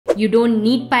You don't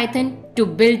need Python to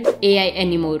build AI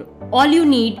anymore. All you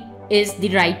need is the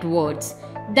right words.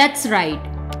 That's right,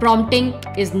 prompting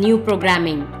is new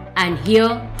programming. And here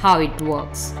how it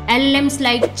works. LLMs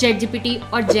like ChatGPT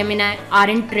or Gemini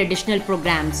aren't traditional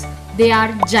programs. They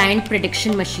are giant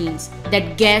prediction machines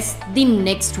that guess the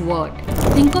next word.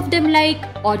 Think of them like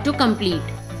autocomplete,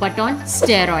 but on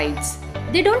steroids.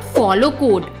 They don't follow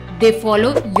code, they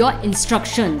follow your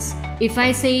instructions. If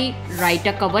I say write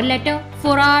a cover letter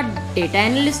for our data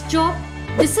analyst job,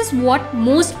 this is what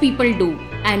most people do,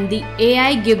 and the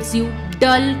AI gives you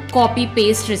dull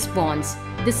copy-paste response.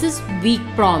 This is weak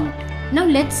prompt. Now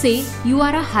let's say you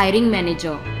are a hiring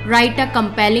manager. Write a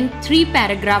compelling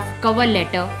 3-paragraph cover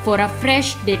letter for a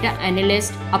fresh data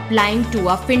analyst applying to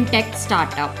a fintech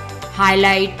startup.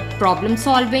 Highlight problem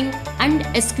solving and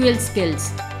SQL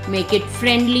skills. Make it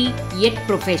friendly yet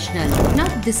professional. Now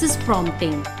this is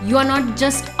prompting. You are not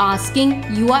just asking,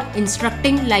 you are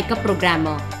instructing like a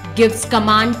programmer. Gives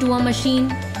command to a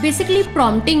machine. Basically,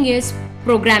 prompting is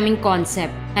programming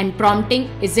concept, and prompting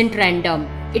isn't random.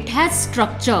 It has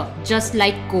structure just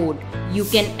like code. You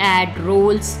can add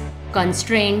roles,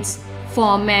 constraints,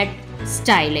 format,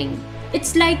 styling.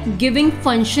 It's like giving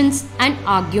functions and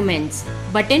arguments,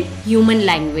 but in human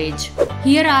language.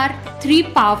 Here are 3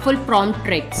 powerful prompt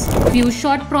tricks. Few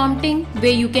short prompting,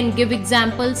 where you can give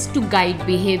examples to guide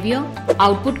behavior.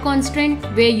 Output constraint,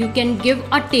 where you can give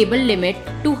a table limit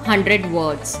to 100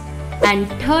 words. And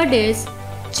third is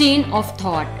chain of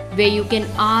thought, where you can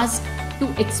ask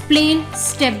to explain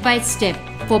step by step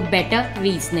for better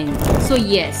reasoning. So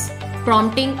yes,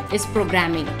 prompting is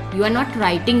programming. You are not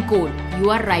writing code, you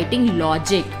are writing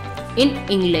logic in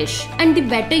English. And the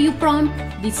better you prompt,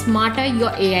 the smarter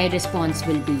your AI response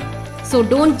will be. So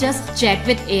don't just chat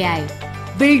with AI,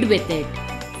 build with it.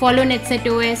 Follow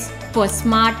NetsetOS for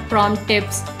smart prompt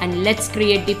tips, and let's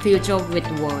create the future with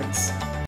words.